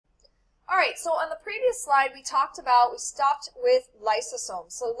All right, so on the previous slide, we stopped with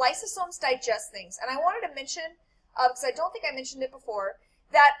lysosomes. So lysosomes digest things. And I wanted to mention, because I don't think I mentioned it before,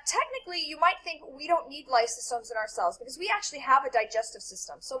 that technically you might think we don't need lysosomes in our cells because we actually have a digestive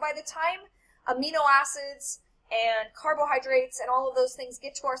system. So by the time amino acids and carbohydrates and all of those things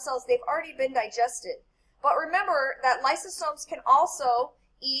get to our cells, they've already been digested. But remember that lysosomes can also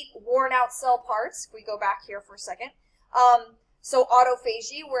eat worn out cell parts. If we go back here for a second. So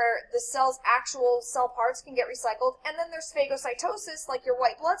autophagy, where the cell's actual cell parts can get recycled. And then there's phagocytosis, like your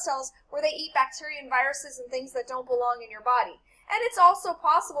white blood cells, where they eat bacteria and viruses and things that don't belong in your body. And it's also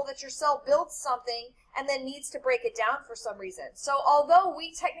possible that your cell builds something and then needs to break it down for some reason. So although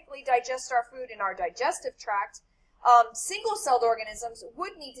we technically digest our food in our digestive tract, single-celled organisms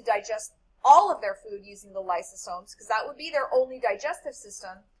would need to digest all of their food using the lysosomes, because that would be their only digestive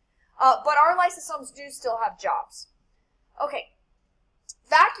system. But our lysosomes do still have jobs. Okay,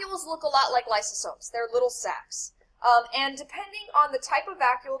 vacuoles look a lot like lysosomes. They're little sacs. And depending on the type of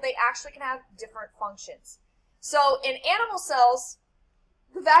vacuole, they actually can have different functions. So in animal cells,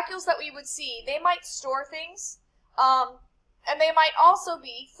 the vacuoles that we would see, they might store things, and they might also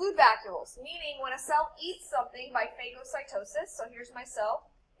be food vacuoles, meaning when a cell eats something by phagocytosis, so here's my cell,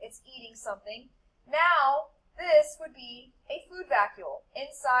 it's eating something. Now, this would be a food vacuole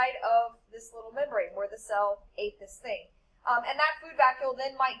inside of this little membrane where the cell ate this thing. And that food vacuole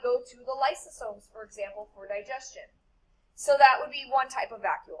then might go to the lysosomes, for example, for digestion. So that would be one type of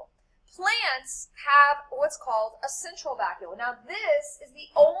vacuole. Plants have what's called a central vacuole. Now this is the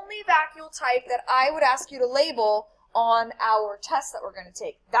only vacuole type that I would ask you to label on our test that we're going to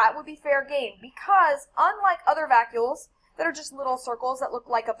take. That would be fair game because unlike other vacuoles that are just little circles that look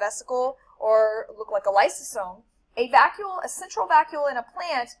like a vesicle or look like a lysosome, a central vacuole in a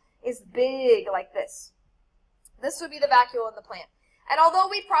plant is big like this. This would be the vacuole in the plant. And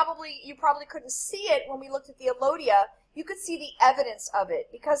although you probably couldn't see it when we looked at the Elodia, you could see the evidence of it.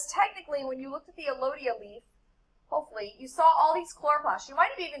 Because technically, when you looked at the Elodia leaf, hopefully, you saw all these chloroplasts. You might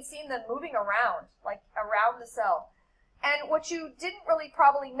have even seen them moving around, like around the cell. And what you didn't really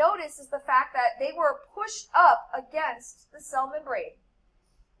probably notice is the fact that they were pushed up against the cell membrane.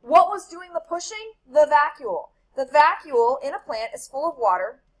 What was doing the pushing? The vacuole. The vacuole in a plant is full of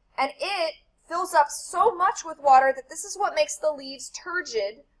water, and it fills up so much with water that this is what makes the leaves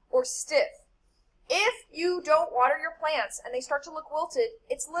turgid or stiff. If you don't water your plants and they start to look wilted,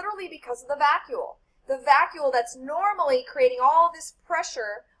 it's literally because of the vacuole. The vacuole that's normally creating all this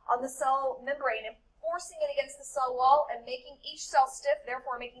pressure on the cell membrane and forcing it against the cell wall and making each cell stiff,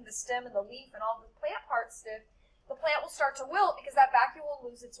 therefore making the stem and the leaf and all the plant parts stiff, the plant will start to wilt because that vacuole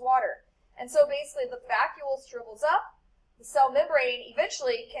will lose its water. And so basically the vacuole shrivels up. The cell membrane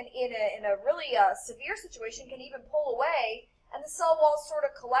eventually can, in a really severe situation, can even pull away, and the cell walls sort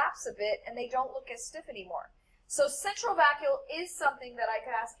of collapse a bit, and they don't look as stiff anymore. So central vacuole is something that I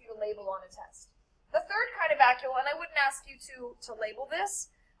could ask you to label on a test. The third kind of vacuole, and I wouldn't ask you to label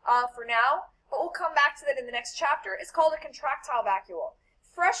this for now, but we'll come back to that in the next chapter, is called a contractile vacuole.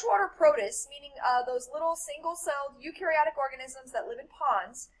 Freshwater protists, meaning those little single-celled eukaryotic organisms that live in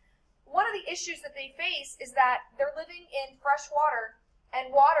ponds, one of the issues that they face is that they're living in fresh water,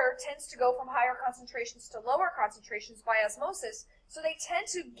 and water tends to go from higher concentrations to lower concentrations by osmosis, so they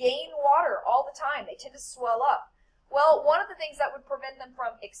tend to gain water all the time. They tend to swell up. Well, one of the things that would prevent them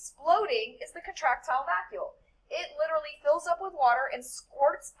from exploding is the contractile vacuole. It literally fills up with water and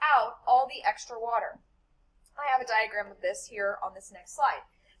squirts out all the extra water. I have a diagram of this here on this next slide.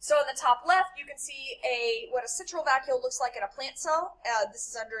 So in the top left, you can see what a central vacuole looks like in a plant cell. This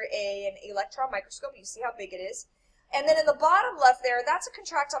is under an electron microscope. You see how big it is. And then in the bottom left there, that's a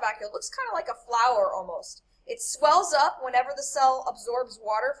contractile vacuole. It looks kind of like a flower almost. It swells up whenever the cell absorbs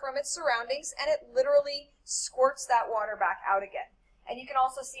water from its surroundings, and it literally squirts that water back out again. And you can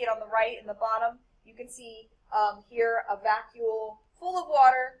also see it on the right and the bottom. You can see here a vacuole full of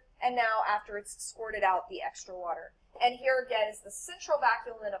water, and now after it's squirted out the extra water. And here again is the central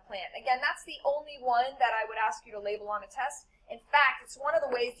vacuole in a plant. Again, that's the only one that I would ask you to label on a test. In fact, it's one of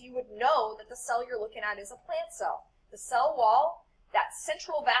the ways you would know that the cell you're looking at is a plant cell. The cell wall, that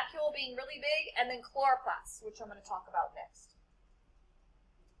central vacuole being really big, and then chloroplasts, which I'm going to talk about next.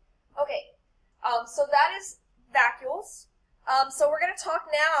 Okay, so that is vacuoles. So we're going to talk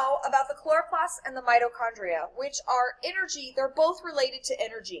now about the chloroplasts and the mitochondria, which are energy. They're both related to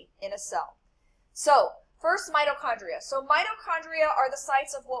energy in a cell. So first, mitochondria. So mitochondria are the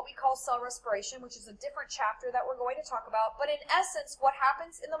sites of what we call cell respiration, which is a different chapter that we're going to talk about. But in essence, what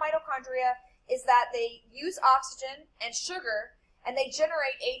happens in the mitochondria is that they use oxygen and sugar, and they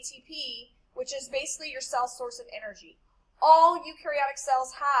generate ATP, which is basically your cell's source of energy. all eukaryotic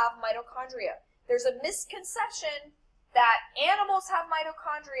cells have mitochondria. There's a misconception that animals have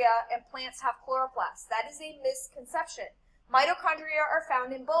mitochondria and plants have chloroplasts. That is a misconception. Mitochondria are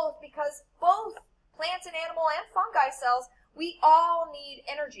found in both because both plant and animal and fungi cells, we all need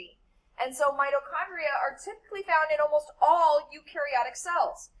energy. And so mitochondria are typically found in almost all eukaryotic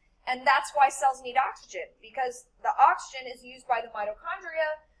cells. And that's why cells need oxygen, because the oxygen is used by the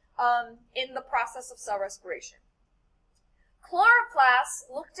mitochondria in the process of cell respiration. Chloroplasts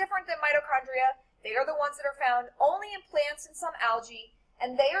look different than mitochondria. They are the ones that are found only in plants and some algae,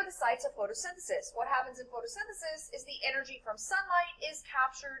 and they are the sites of photosynthesis. What happens in photosynthesis is the energy from sunlight is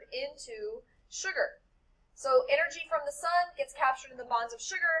captured into sugar. So energy from the sun gets captured in the bonds of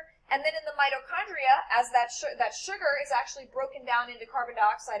sugar, and then in the mitochondria, as that sugar is actually broken down into carbon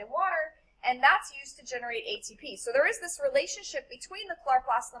dioxide and water, and that's used to generate ATP. So there is this relationship between the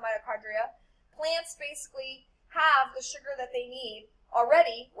chloroplasts and the mitochondria. Plants basically have the sugar that they need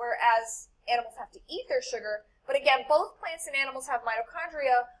already, whereas animals have to eat their sugar. But again, both plants and animals have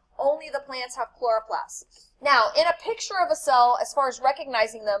mitochondria, only the plants have chloroplasts. Now, in a picture of a cell, as far as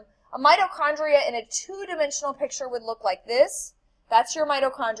recognizing them, a mitochondria in a two-dimensional picture would look like this. That's your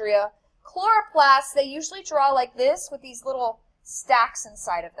mitochondria. Chloroplasts, they usually draw like this with these little stacks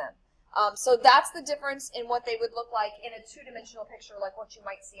inside of them. So that's the difference in what they would look like in a two-dimensional picture, like what you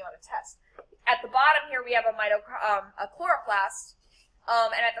might see on a test. At the bottom here, we have a chloroplast,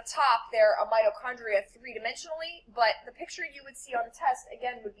 and at the top, they're a mitochondria three-dimensionally, but the picture you would see on the test,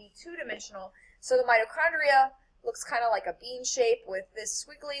 again, would be two-dimensional. So the mitochondria looks kind of like a bean shape with this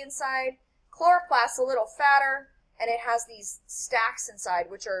squiggly inside. Chloroplast a little fatter, and it has these stacks inside,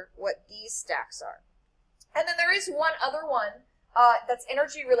 which are what these stacks are. And then there is one other one that's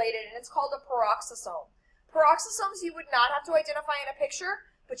energy related, and it's called a peroxisome. Peroxisomes you would not have to identify in a picture,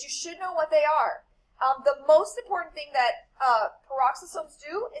 but you should know what they are. The most important thing that peroxisomes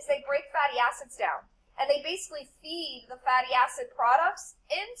do is they break fatty acids down, and they basically feed the fatty acid products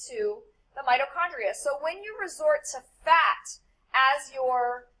into the mitochondria. So when you resort to fat as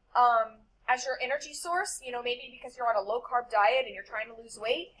your energy source, you know, maybe because you're on a low-carb diet and you're trying to lose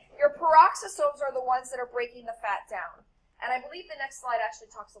weight, your peroxisomes are the ones that are breaking the fat down. And I believe the next slide actually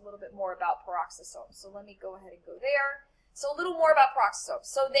talks a little bit more about peroxisomes. So let me go ahead and go there. So a little more about peroxisomes.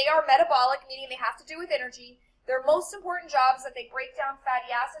 So they are metabolic, meaning they have to do with energy. Their most important job is that they break down fatty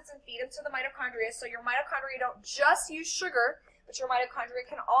acids and feed them to the mitochondria. So your mitochondria don't just use sugar, but your mitochondria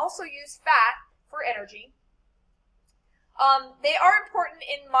can also use fat for energy. They are important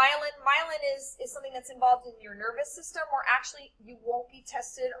in myelin. Myelin is something that's involved in your nervous system, where actually you won't be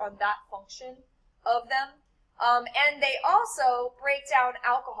tested on that function of them. And they also break down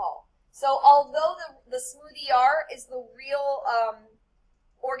alcohol. So although the smooth ER is the real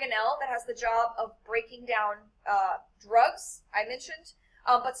organelle that has the job of breaking down drugs, I mentioned,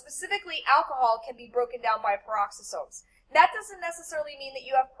 but specifically alcohol can be broken down by peroxisomes. That doesn't necessarily mean that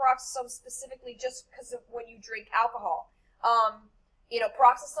you have peroxisomes specifically just because of when you drink alcohol. You know,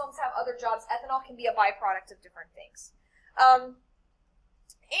 peroxisomes have other jobs. Ethanol can be a byproduct of different things.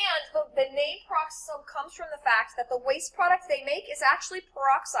 And the name peroxisome comes from the fact that the waste product they make is actually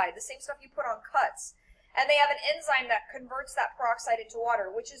peroxide, the same stuff you put on cuts. And they have an enzyme that converts that peroxide into water,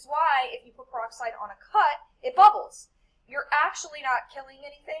 which is why if you put peroxide on a cut, it bubbles. You're actually not killing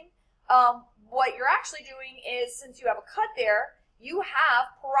anything. What you're actually doing is, since you have a cut there, you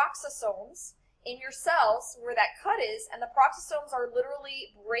have peroxisomes in your cells where that cut is, and the peroxisomes are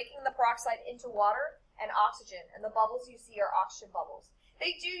literally breaking the peroxide into water and oxygen, and the bubbles you see are oxygen bubbles.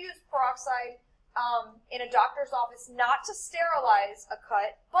 They do use peroxide in a doctor's office not to sterilize a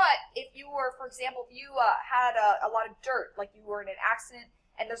cut, but if you were, for example, if you had a lot of dirt, like you were in an accident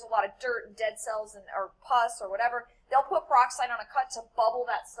and there's a lot of dirt and dead cells or pus or whatever, they'll put peroxide on a cut to bubble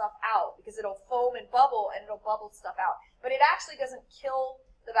that stuff out because it'll foam and bubble and it'll bubble stuff out. But it actually doesn't kill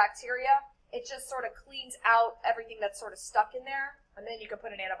the bacteria. It just sort of cleans out everything that's sort of stuck in there, and then you can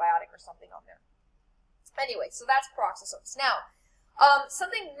put an antibiotic or something on there. Anyway, so that's peroxisomes. Now,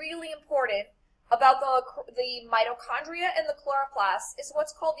 something really important about the mitochondria and the chloroplasts is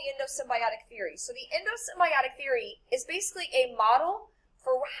what's called the endosymbiotic theory. So the endosymbiotic theory is basically a model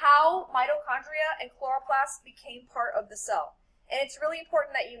for how mitochondria and chloroplasts became part of the cell. And it's really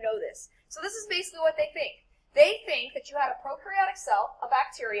important that you know this. So this is basically what they think. They think that you had a prokaryotic cell, a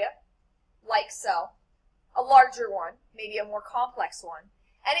bacteria-like cell, a larger one, maybe a more complex one,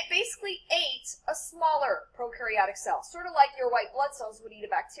 and it basically ate a smaller prokaryotic cell, sort of like your white blood cells would eat a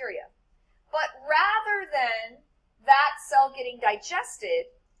bacteria. But rather than that cell getting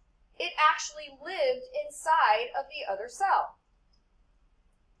digested, it actually lived inside of the other cell.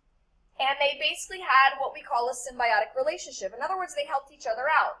 And they basically had what we call a symbiotic relationship. In other words, they helped each other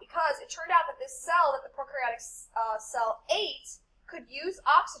out because it turned out that this cell that the prokaryotic cell ate could use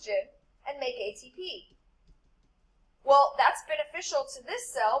oxygen and make ATP. Well, that's beneficial to this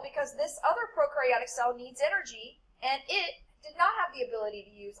cell because this other prokaryotic cell needs energy, and it did not have the ability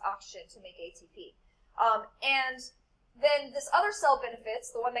to use oxygen to make ATP. And then this other cell benefits,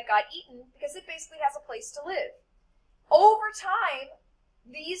 the one that got eaten, because it basically has a place to live. Over time,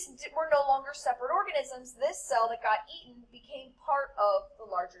 these were no longer separate organisms. This cell that got eaten became part of the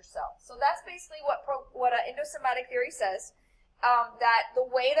larger cell. So that's basically what endosymbiotic theory says. That the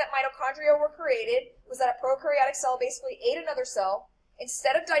way that mitochondria were created was that a prokaryotic cell basically ate another cell.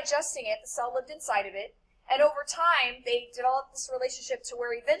 Instead of digesting it, the cell lived inside of it. And over time, they developed this relationship to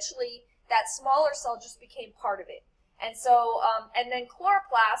where eventually that smaller cell just became part of it. And so, and then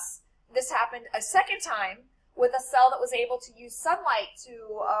chloroplasts, this happened a second time with a cell that was able to use sunlight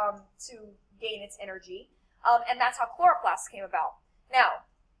to gain its energy. And that's how chloroplasts came about. Now,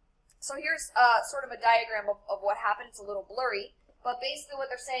 so here's sort of a diagram of what happened. It's a little blurry, but basically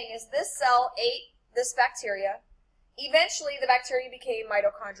what they're saying is this cell ate this bacteria. Eventually, the bacteria became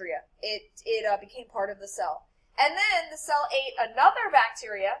mitochondria. It became part of the cell. And then the cell ate another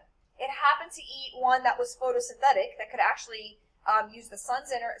bacteria. It happened to eat one that was photosynthetic, that could actually use the sun's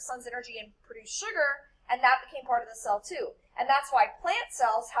energy and produce sugar, and that became part of the cell too. And that's why plant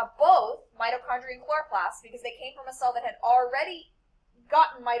cells have both mitochondria and chloroplasts, because they came from a cell that had already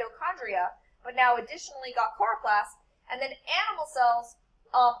gotten mitochondria, but now additionally got chloroplasts, and then animal cells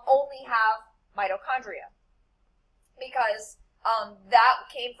only have mitochondria because that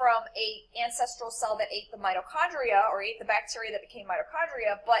came from an ancestral cell that ate the mitochondria or ate the bacteria that became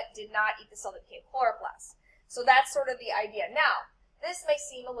mitochondria, but did not eat the cell that became chloroplasts. So that's sort of the idea. Now, this may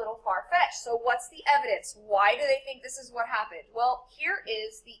seem a little far-fetched. So what's the evidence? Why do they think this is what happened? Well, here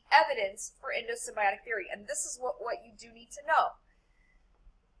is the evidence for endosymbiotic theory, and this is what you do need to know.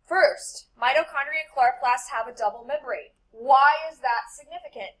 First, mitochondria and chloroplasts have a double membrane. Why is that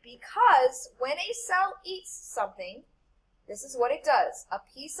significant? Because when a cell eats something, this is what it does. A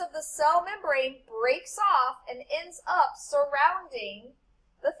piece of the cell membrane breaks off and ends up surrounding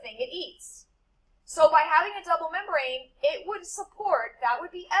the thing it eats. So by having a double membrane, it would support, that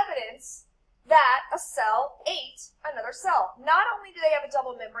would be evidence that a cell ate another cell. Not only do they have a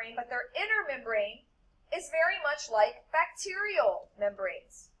double membrane, but their inner membrane is very much like bacterial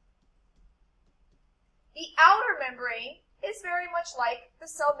membranes. The outer membrane is very much like the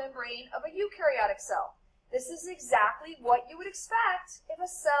cell membrane of a eukaryotic cell. This is exactly what you would expect if a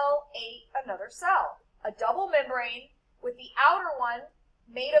cell ate another cell. A double membrane with the outer one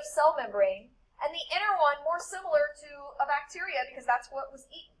made of cell membrane and the inner one more similar to a bacteria because that's what was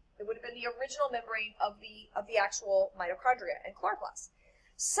eaten. It would have been the original membrane of the actual mitochondria and chloroplasts.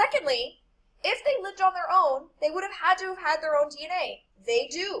 Secondly, if they lived on their own, they would have had to have had their own DNA. They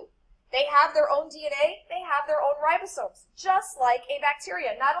do. They have their own DNA, they have their own ribosomes, just like a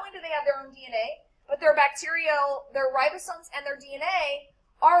bacteria. Not only do they have their own DNA, but their ribosomes and their DNA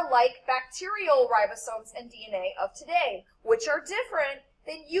are like bacterial ribosomes and DNA of today, which are different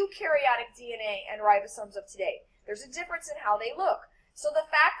than eukaryotic DNA and ribosomes of today. There's a difference in how they look. So the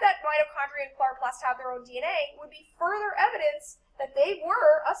fact that mitochondria and chloroplasts have their own DNA would be further evidence that they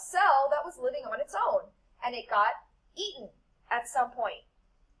were a cell that was living on its own, and it got eaten at some point.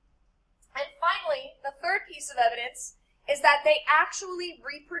 And finally, the third piece of evidence is that they actually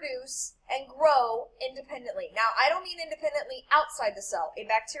reproduce and grow independently. Now, I don't mean independently outside the cell. A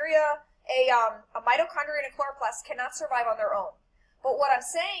bacteria, a mitochondria and a chloroplast cannot survive on their own. But what I'm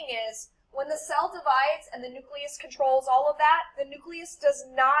saying is, when the cell divides and the nucleus controls all of that, the nucleus does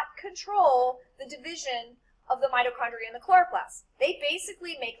not control the division of the mitochondria and the chloroplast. They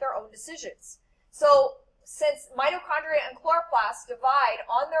basically make their own decisions. So, since mitochondria and chloroplasts divide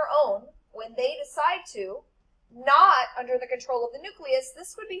on their own, when they decide to, not under the control of the nucleus,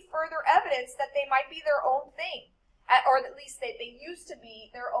 this would be further evidence that they might be their own thing, or at least they used to be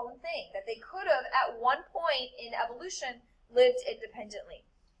their own thing, that they could have at one point in evolution lived independently.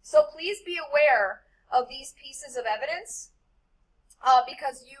 So please be aware of these pieces of evidence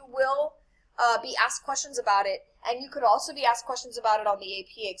because you will be asked questions about it, and you could also be asked questions about it on the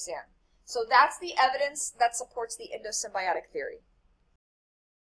AP exam. So that's the evidence that supports the endosymbiotic theory.